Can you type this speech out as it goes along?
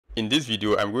In this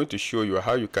video, I'm going to show you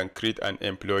how you can create an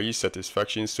employee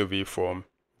satisfaction survey form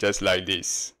just like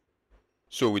this.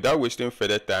 So without wasting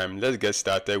further time, let's get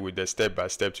started with the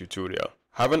step-by-step tutorial.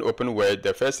 Having opened Word,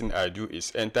 the first thing I do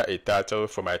is enter a title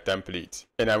for my template,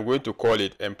 and I'm going to call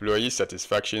it Employee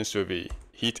Satisfaction Survey.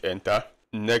 Hit enter.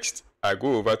 Next, I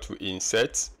go over to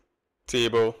Insert,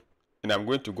 Table, and I'm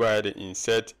going to go ahead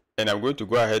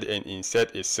and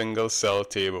insert a single cell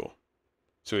table.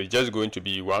 So it's just going to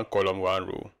be one column, one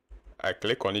row. I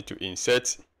click on it to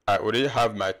insert. I already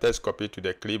have my text copied to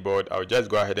the clipboard. I'll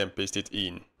just go ahead and paste it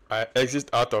in. I exit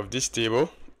out of this table.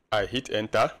 I hit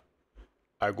enter.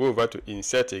 I go over to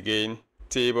insert again,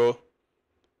 table.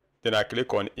 Then I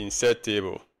click on insert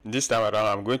table. This time around,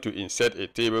 I'm going to insert a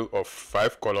table of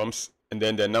 5 columns, and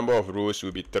then the number of rows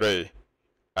will be 3.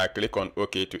 I click on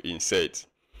OK to insert.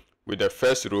 With the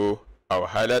first row, I'll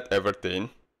highlight everything.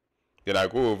 Then I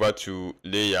go over to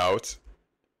layout.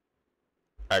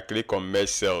 I click on merge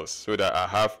cells so that I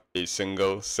have a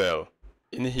single cell.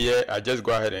 In here, I just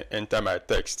go ahead and enter my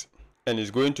text. And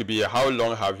it's going to be how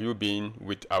long have you been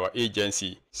with our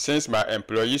agency, since my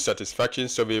employee satisfaction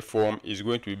survey form is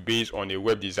going to be based on a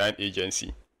web design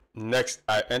agency. Next,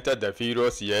 I enter the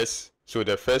various years. So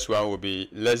the first one will be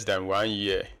less than 1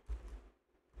 year.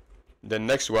 The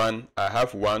next one, I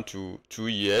have 1 to 2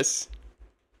 years,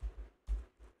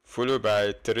 followed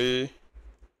by 3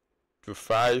 to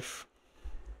 5.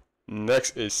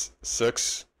 Next is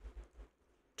 6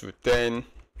 to 10,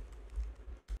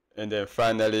 and then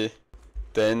finally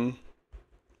 10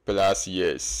 plus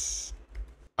years.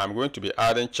 I'm going to be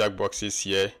adding checkboxes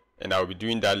here, and I'll be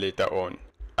doing that later on.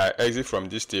 I exit from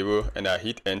this table and I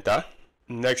hit enter.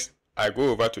 Next, I go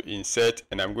over to insert,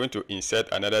 and I'm going to insert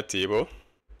another table.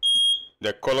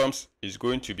 The columns is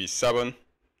going to be 7,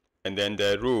 and then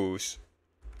the rows,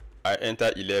 I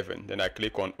enter 11. Then I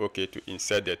click on OK to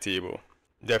insert the table.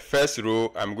 The first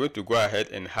row, I'm going to go ahead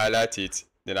and highlight it.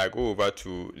 Then I go over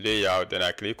to layout. Then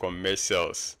I click on merge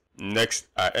cells. Next,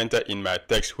 I enter in my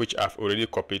text, which I've already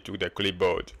copied to the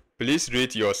clipboard. Please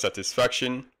rate your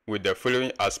satisfaction with the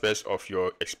following aspects of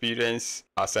your experience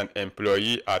as an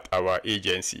employee at our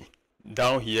agency.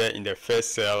 Down here in the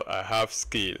first cell, I have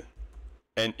scale.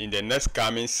 And in the next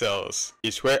coming cells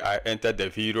is where I enter the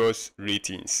various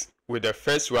ratings, with the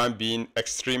first one being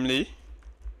extremely,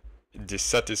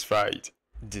 dissatisfied,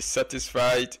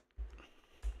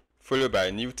 followed by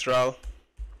neutral,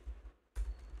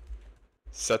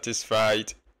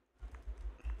 satisfied,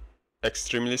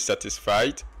 extremely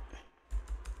satisfied,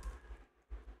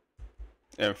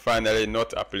 and finally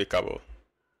not applicable.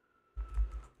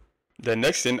 The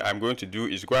next thing I'm going to do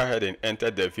is go ahead and enter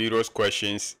the various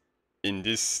questions in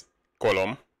this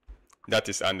column that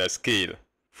is under scale.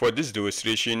 For this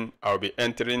demonstration, I'll be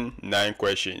entering 9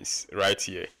 questions right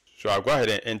here. So I'll go ahead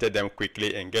and enter them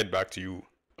quickly and get back to you.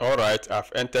 Alright,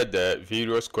 I've entered the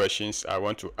various questions I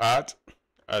want to add,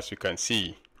 as you can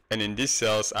see. And in these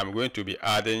cells, I'm going to be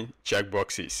adding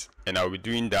checkboxes, and I'll be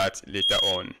doing that later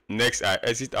on. Next, I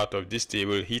exit out of this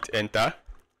table, hit enter.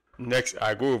 Next,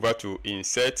 I go over to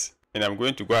insert, and I'm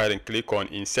going to go ahead and click on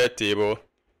insert table.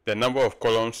 The number of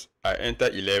columns, I enter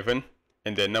 11,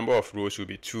 and the number of rows will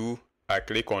be 2. I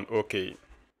click on OK.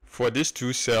 For these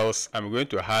 2 cells, I'm going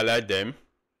to highlight them.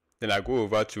 Then I go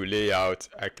over to layout.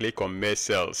 I click on merge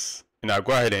cells, and I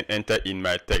go ahead and enter in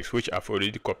my text, which I've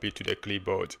already copied to the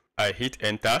clipboard. I hit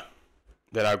enter.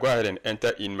 Then I go ahead and enter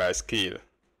in my scale.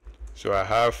 So I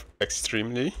have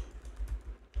extremely,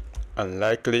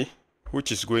 unlikely,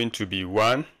 which is going to be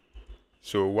 1.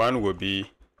 So 1 will be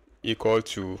equal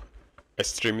to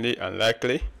extremely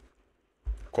unlikely,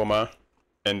 comma,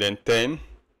 and then 10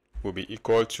 will be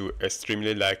equal to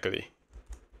extremely likely.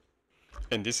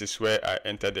 And this is where I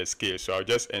enter the scale. So I'll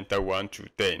just enter 1 to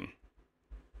 10.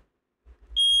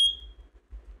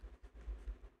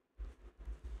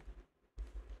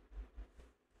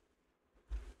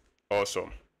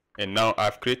 Awesome. And now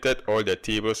I've created all the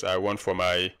tables I want for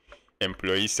my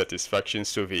employee satisfaction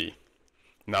survey.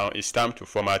 Now it's time to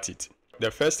format it.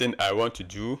 The first thing I want to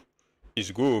do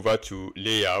is go over to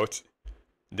layout.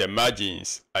 The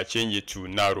margins, I change it to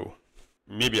narrow.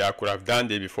 Maybe I could have done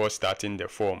that before starting the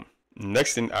form.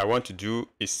 Next thing I want to do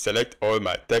is select all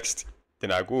my text. Then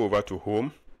I go over to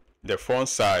home. The font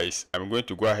size, I'm going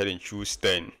to go ahead and choose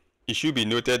 10. It should be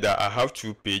noted that I have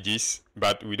 2 pages,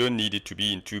 but we don't need it to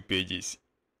be in 2 pages,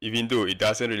 even though it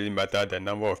doesn't really matter the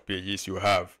number of pages you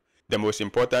have. The most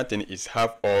important thing is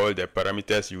have all the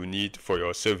parameters you need for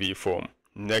your survey form.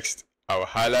 Next, I'll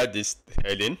highlight this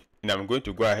heading, and I'm going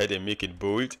to go ahead and make it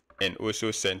bold and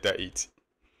also center it.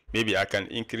 Maybe I can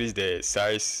increase the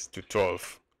size to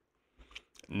 12.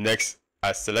 Next,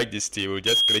 I select this table,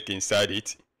 just click inside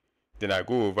it. Then I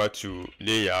go over to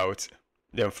layout.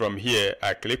 Then from here,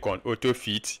 I click on auto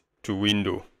fit to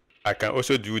window. I can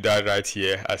also do that right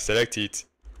here. I select it,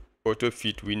 auto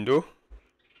fit window,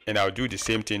 and I'll do the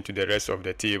same thing to the rest of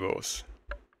the tables.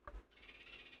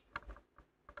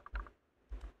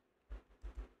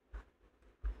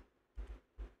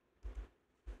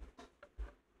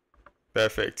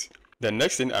 Perfect. The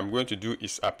next thing I'm going to do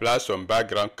is apply some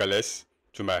background colors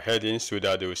to my headings so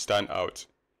that they will stand out.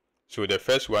 So the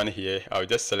first one here, I'll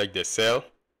just select the cell.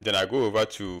 Then I go over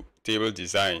to table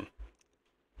design.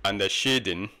 Under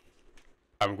shading,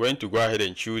 I'm going to go ahead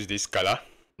and choose this color.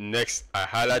 Next, I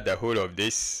highlight the whole of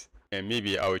this, and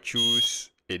maybe I'll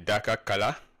choose a darker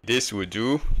color. This will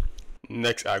do.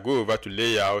 Next, I go over to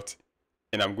layout,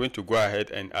 and I'm going to go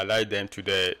ahead and align them to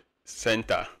the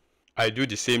center. I do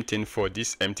the same thing for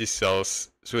these empty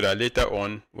cells so that later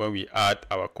on when we add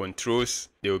our controls,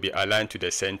 they will be aligned to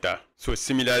the center. So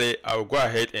similarly, I'll go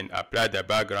ahead and apply the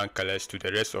background colors to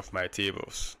the rest of my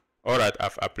tables. Alright,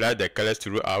 I've applied the colors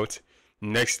throughout.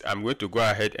 Next, I'm going to go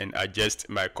ahead and adjust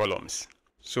my columns.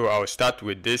 So I'll start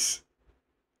with this.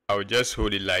 I'll just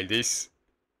hold it like this.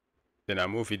 Then I'll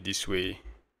move it this way.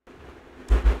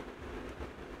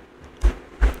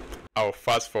 I'll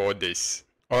fast forward this.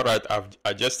 Alright, I've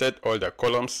adjusted all the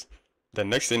columns. The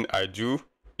next thing I do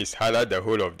is highlight the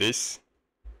whole of this.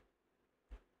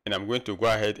 And I'm going to go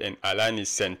ahead and align it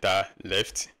center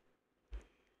left.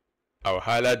 I'll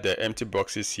highlight the empty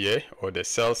boxes here or the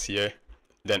cells here.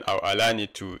 Then I'll align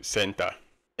it to center.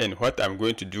 And what I'm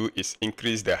going to do is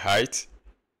increase the height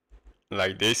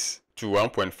like this to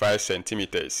 1.5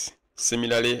 centimeters.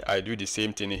 Similarly, I do the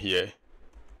same thing here.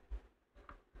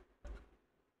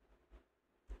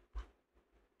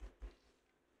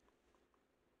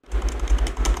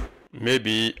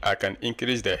 Maybe I can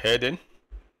increase the heading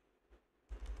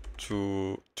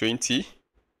to 20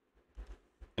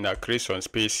 and I'll create some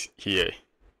space here.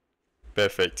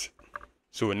 Perfect.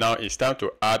 So now it's time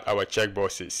to add our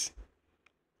checkboxes.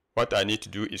 What I need to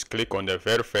do is click on the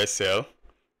very first cell.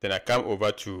 Then I come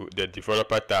over to the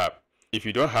developer tab. If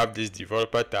you don't have this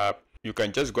developer tab, you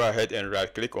can just go ahead and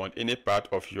right click on any part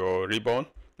of your ribbon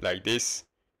like this.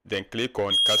 Then click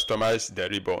on customize the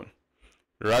ribbon.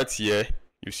 Right here,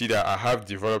 you see that I have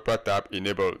developer tab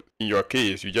enabled. In your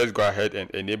case, you just go ahead and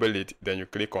enable it, then you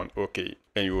click on OK,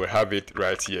 and you will have it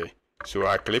right here. So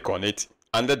I click on it.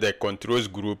 Under the controls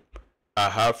group, I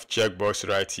have checkbox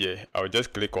right here. I'll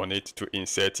just click on it to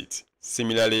insert it.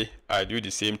 Similarly, I do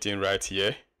the same thing right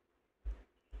here.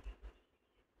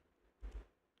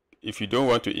 If you don't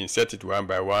want to insert it one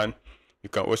by one, you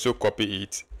can also copy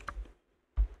it.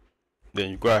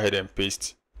 Then you go ahead and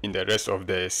paste in the rest of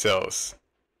the cells.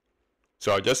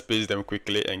 So I'll just paste them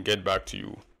quickly and get back to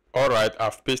you. Alright,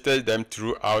 I've pasted them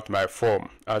throughout my form,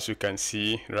 as you can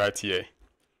see right here.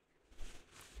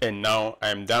 And now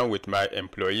I'm done with my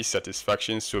employee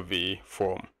satisfaction survey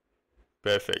form.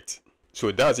 Perfect.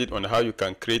 So that's it on how you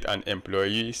can create an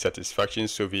employee satisfaction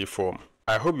survey form.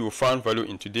 I hope you found value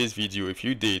in today's video. If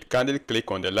you did, kindly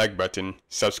click on the like button,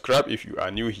 subscribe if you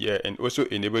are new here, and also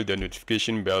enable the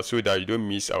notification bell so that you don't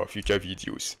miss our future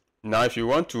videos. Now, if you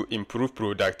want to improve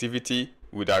productivity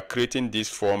without creating this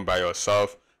form by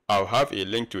yourself, I'll have a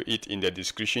link to it in the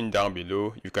description down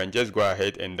below. You can just go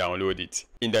ahead and download it.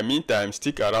 In the meantime,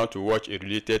 stick around to watch a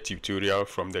related tutorial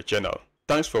from the channel.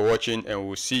 Thanks for watching, and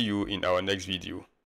we'll see you in our next video.